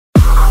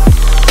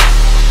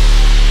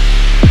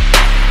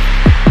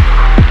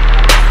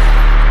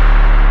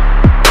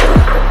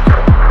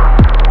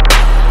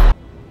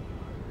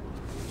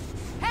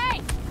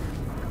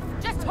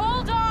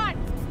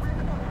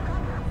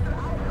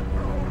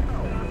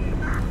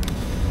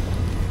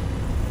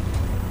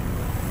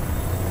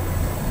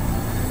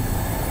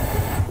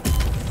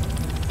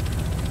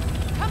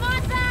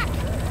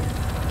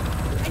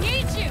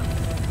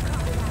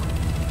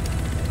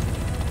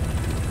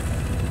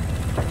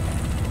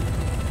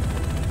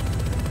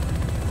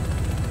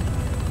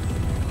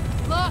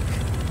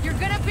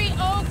gonna be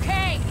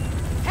okay.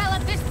 Hell,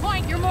 at this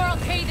point, you're more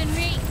okay than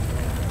me.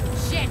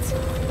 Shit.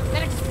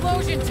 That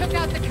explosion took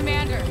out the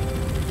commander.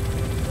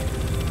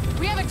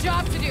 We have a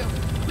job to do.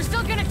 We're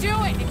still gonna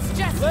do it. It's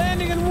just...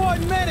 Landing in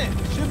 1 minute.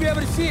 Should be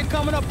able to see it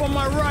coming up on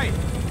my right.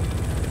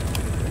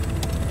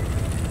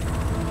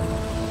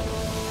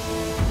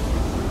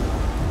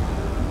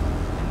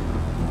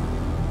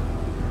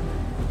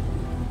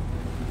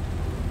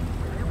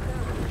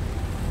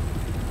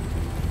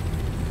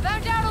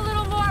 Found out a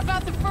little more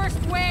about the first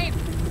wave.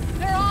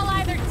 They're all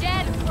either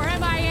dead or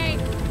MIA.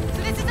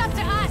 So this is up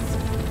to us.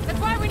 That's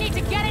why we need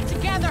to get it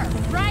together,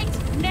 right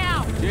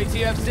now.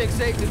 JTF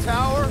 6-8 to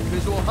tower,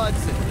 visual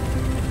Hudson.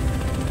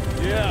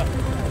 Yeah.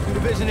 2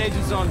 division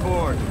agents on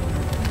board.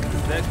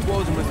 The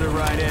explosion was their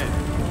right in.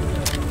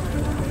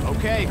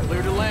 Okay,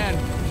 clear to land.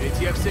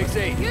 JTF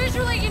 6-8.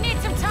 Usually you need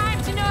some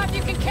time to know if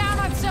you can count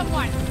on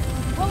someone.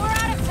 Well, we're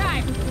out of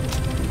time.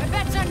 My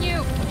bet's on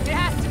you. It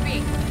has to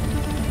be.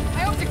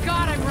 I hope to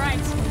God I'm right.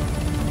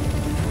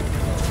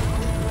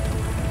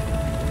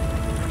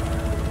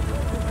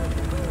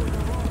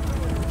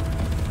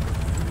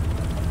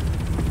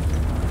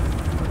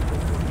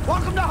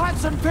 Welcome to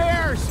Hudson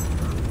Piers!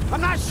 I'm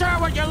not sure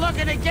what you're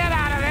looking to get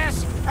out of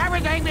this.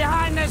 Everything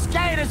behind this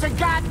gate is a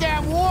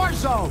goddamn war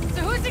zone.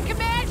 So who's in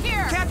command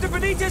here? Captain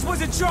Benitez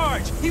was in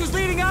charge. He was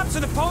leading ops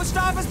in the post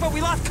office, but we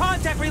lost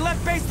contact when he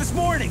left base this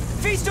morning.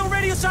 If he's still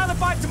radio silent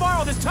by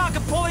tomorrow, there's talk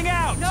of pulling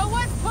out. No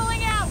one's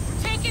pulling out.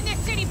 We're taking this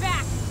city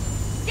back.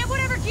 Get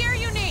whatever gear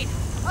you need.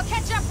 I'll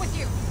catch up with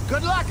you.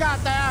 Good luck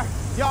out there.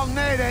 You'll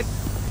need it.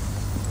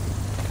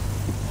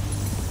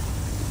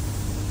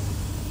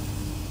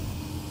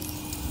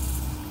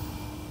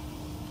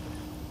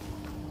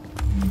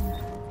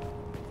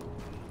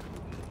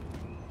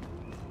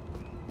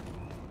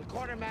 The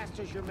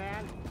quartermaster's your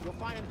man. You'll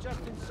find him just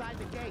inside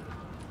the gate.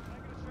 Can I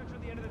get a stretcher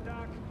at the end of the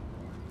dock?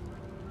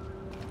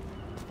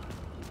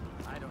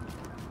 I don't know.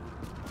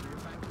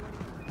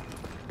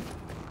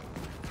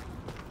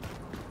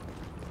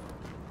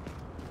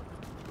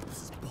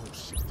 This is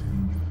bullshit.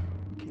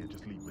 You can't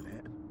just leave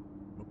Manhattan.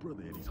 My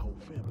brother and his whole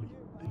family,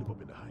 they live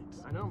up in the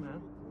Heights. I know,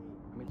 man.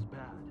 I mean, it's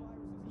bad.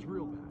 It's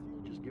real bad.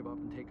 You just give up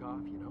and take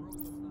off, you know?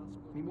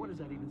 I mean, what does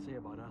that even say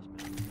about us,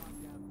 man?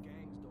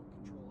 Gangs don't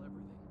control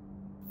everything.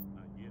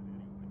 I get it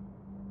anyway.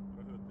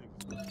 But I heard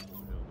things are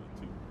supposed to go down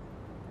too.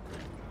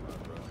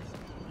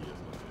 Yes,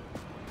 my man.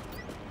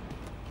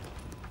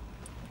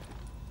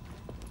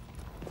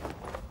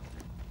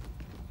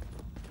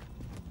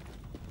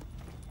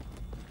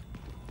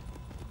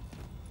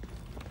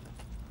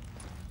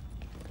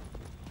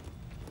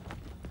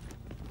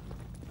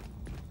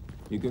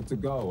 You good to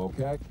go,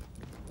 okay?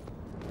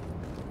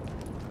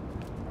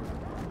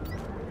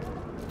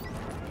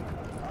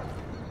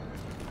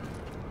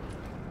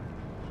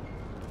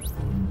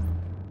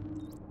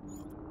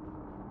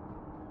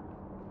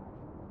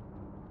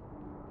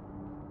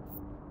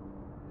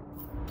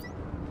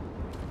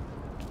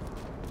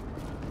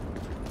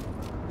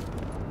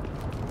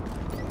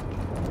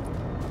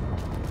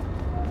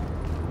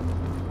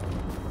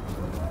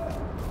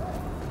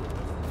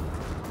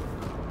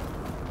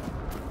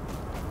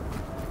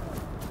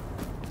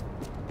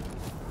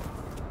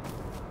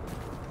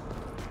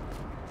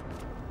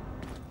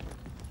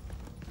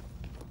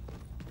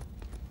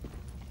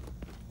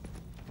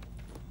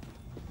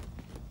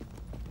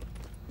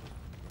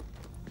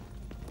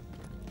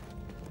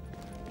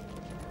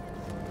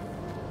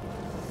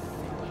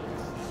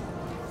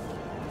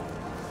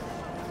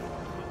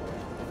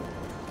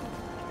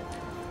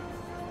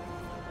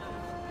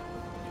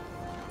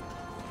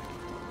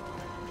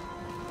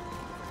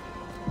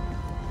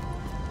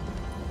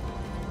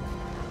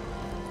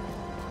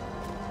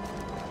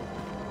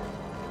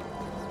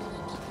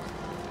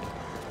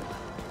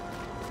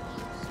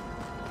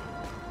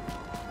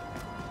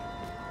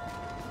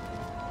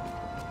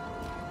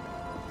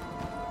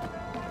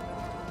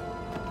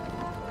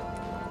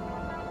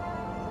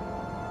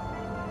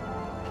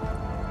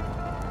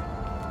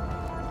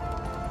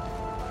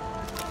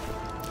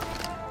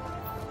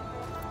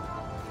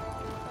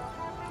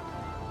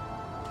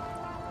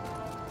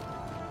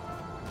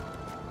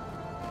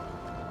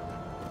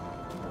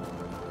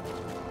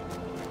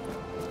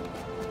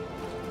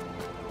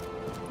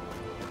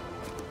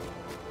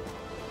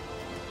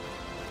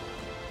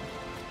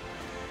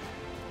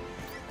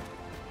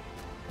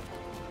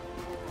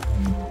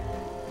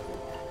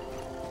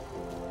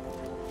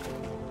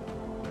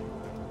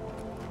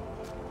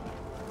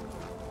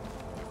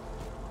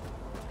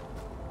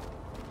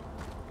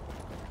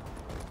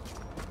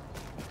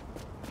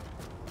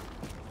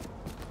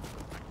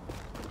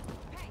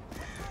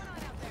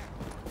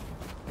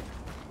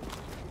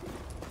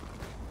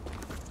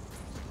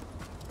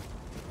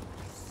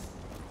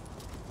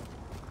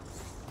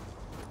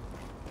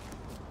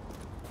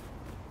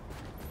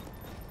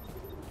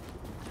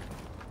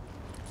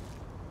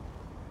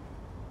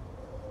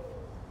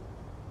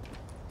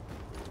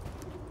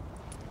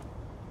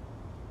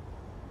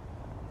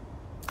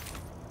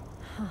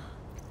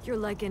 You're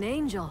like an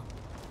angel.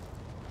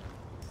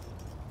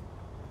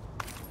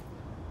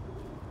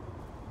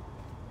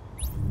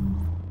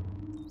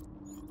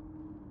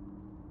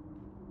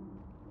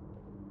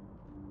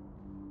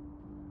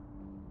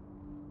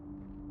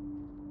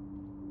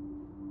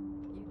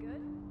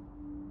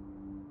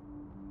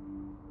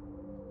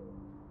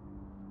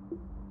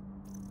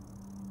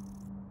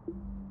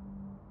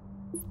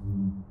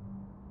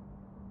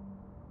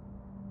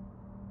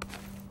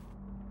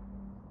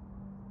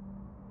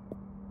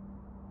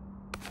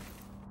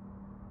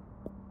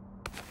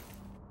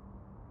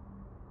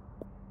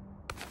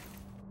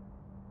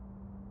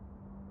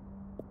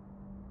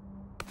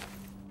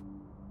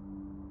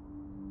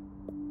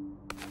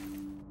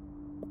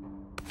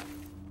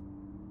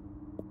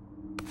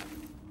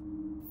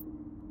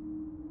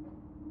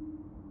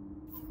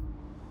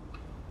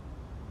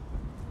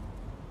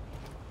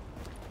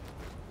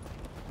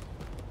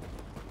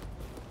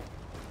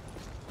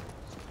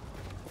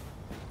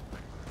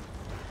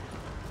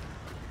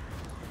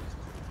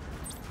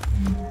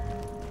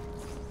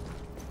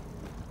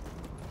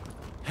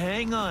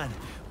 Hang on.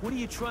 What are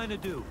you trying to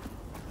do?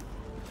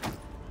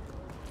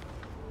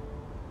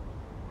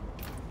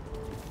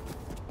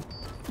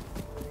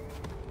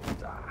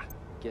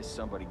 Guess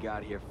somebody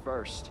got here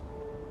first.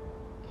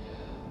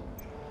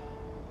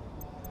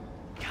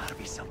 Gotta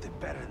be something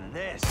better than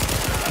this.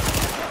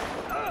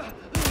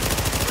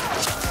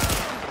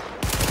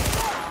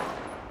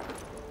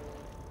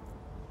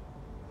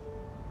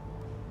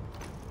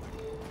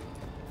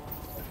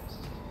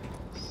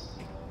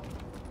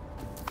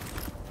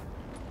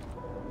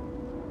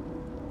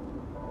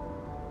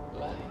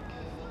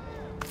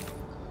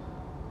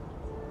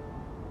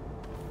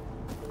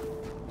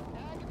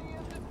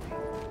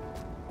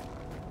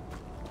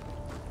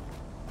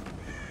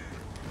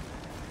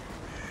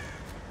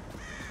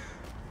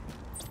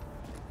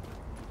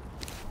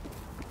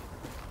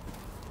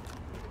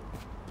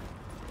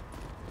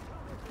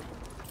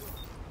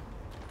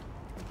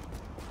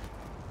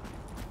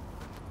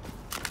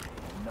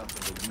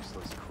 Nothing but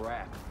useless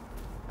crap.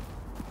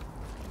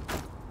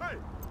 Hey!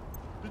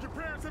 Did your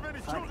parents have any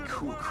Finding children?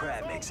 cool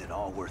crap makes it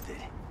all worth it.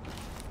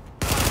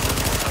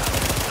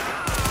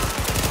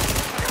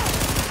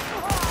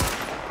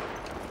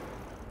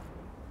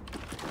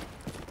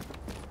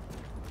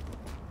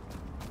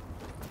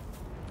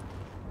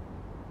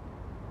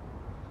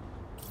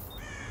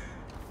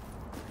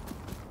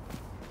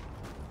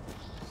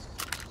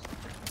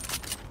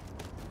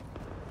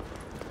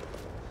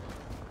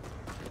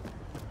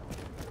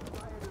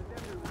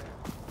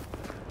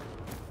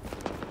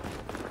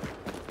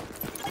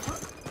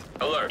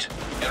 Alert.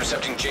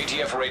 Intercepting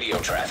JTF radio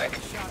traffic.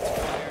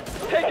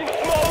 Taking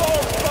small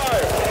arms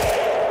fire!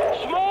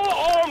 Small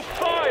arms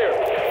fire!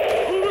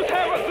 Who's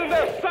have us in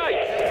their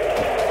sights?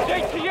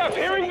 JTF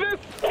hearing this?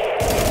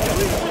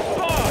 Please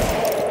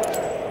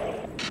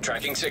respond!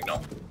 Tracking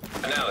signal.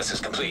 Analysis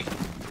complete.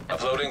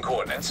 Uploading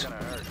coordinates.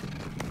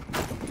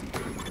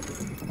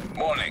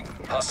 Warning.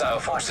 Hostile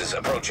forces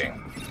approaching.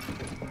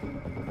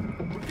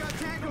 We got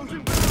tangos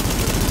in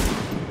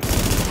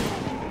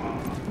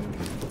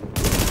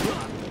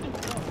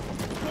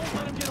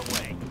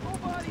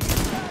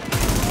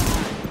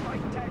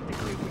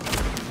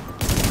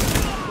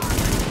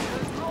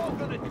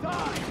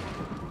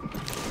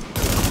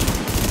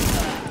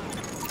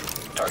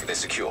Target is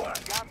secure.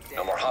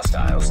 No more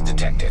hostiles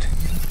detected.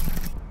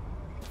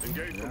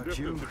 Engage from Without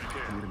you, distance if you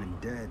he can. would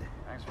have been dead.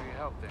 Thanks for your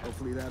help there.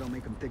 Hopefully that'll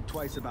make him think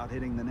twice about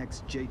hitting the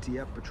next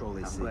JTF patrol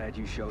they I'm see. glad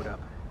you showed up.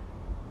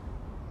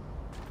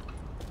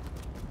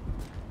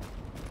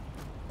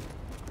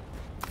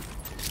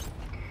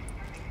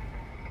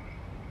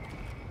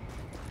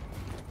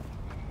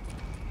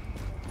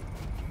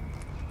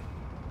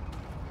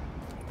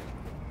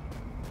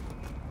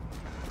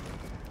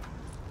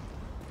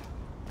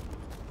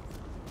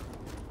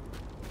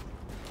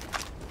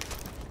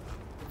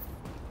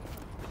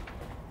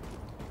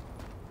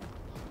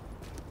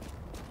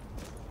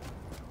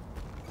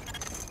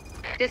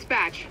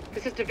 Dispatch,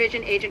 this is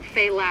Division Agent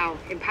F.L.Y,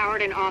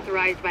 empowered and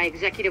authorized by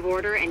Executive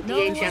Order and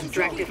DHS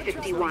Directive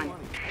 51.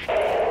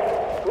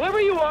 Whoever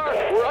you are,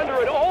 we're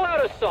under an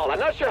all-out assault. I'm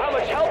not sure how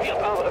much help you...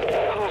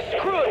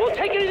 screw it. We'll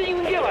take anything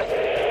you can give us.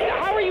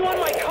 How are you on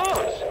my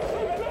comms?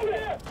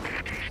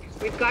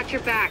 We've got your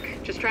back.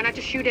 Just try not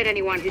to shoot at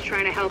anyone who's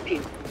trying to help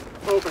you.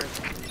 Over.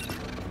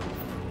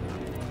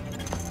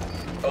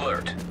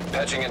 Alert.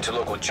 Patching into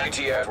local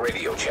JTF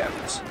radio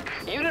channels.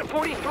 Unit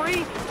 43,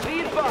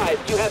 be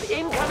advised you have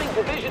incoming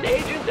division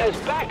agents as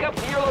backup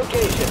to your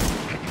location.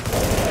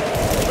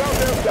 About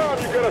damn time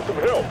you get us some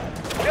help.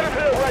 Get us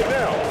here right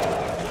now.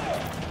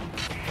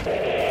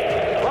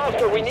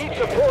 Foster, we need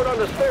support on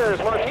the stairs.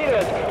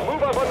 Martinez,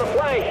 move up on the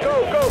flank.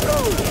 Go, go,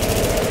 go!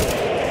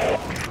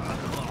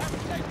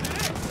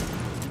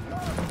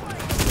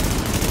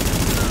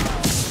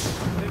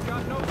 They've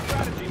got no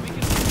strategy. We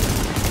can...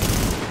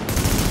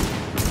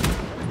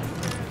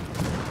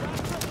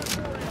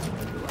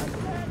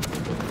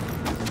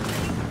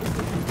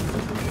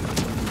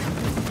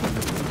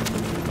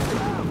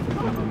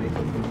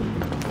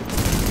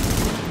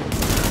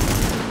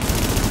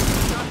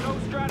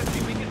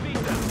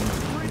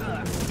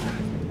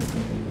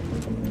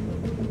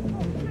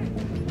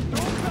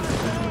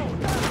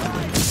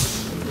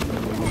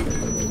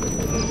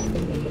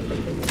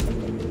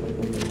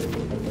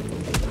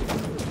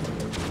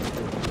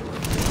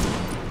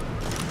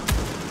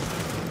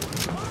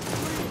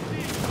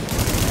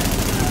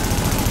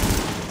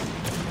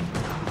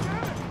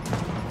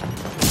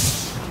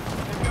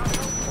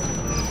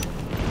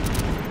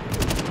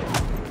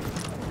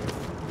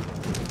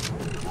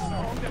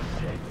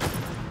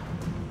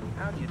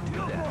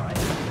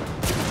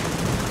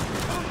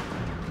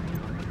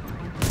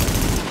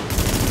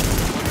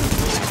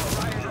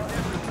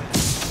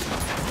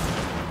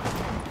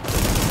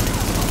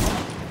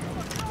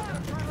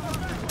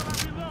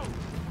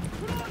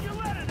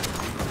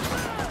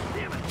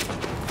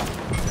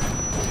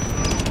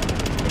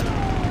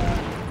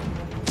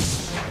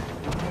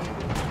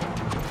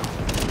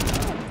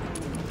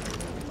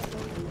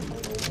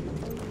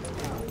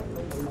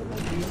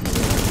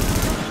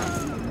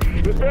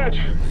 Dispatch,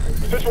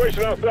 the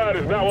situation outside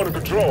is now under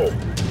control.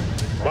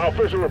 My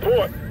official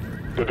report.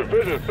 The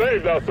division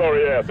saved our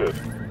sorry asses.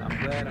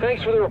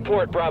 Thanks for the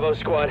report, Bravo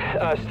Squad.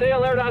 Stay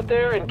alert out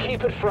there and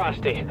keep it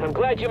frosty. I'm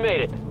glad you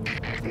made it.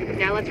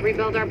 Now let's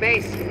rebuild our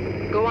base.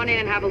 Go on in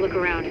and have a look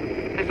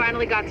around. I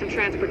finally got some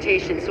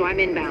transportation, so I'm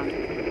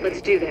inbound.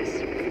 Let's do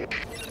this.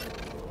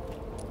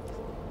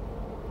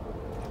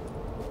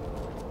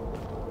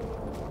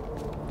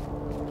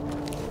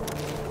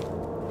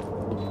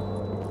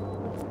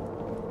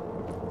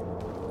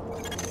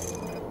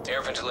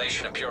 Air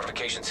ventilation and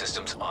purification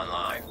systems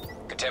online.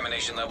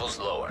 Contamination levels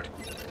lowered.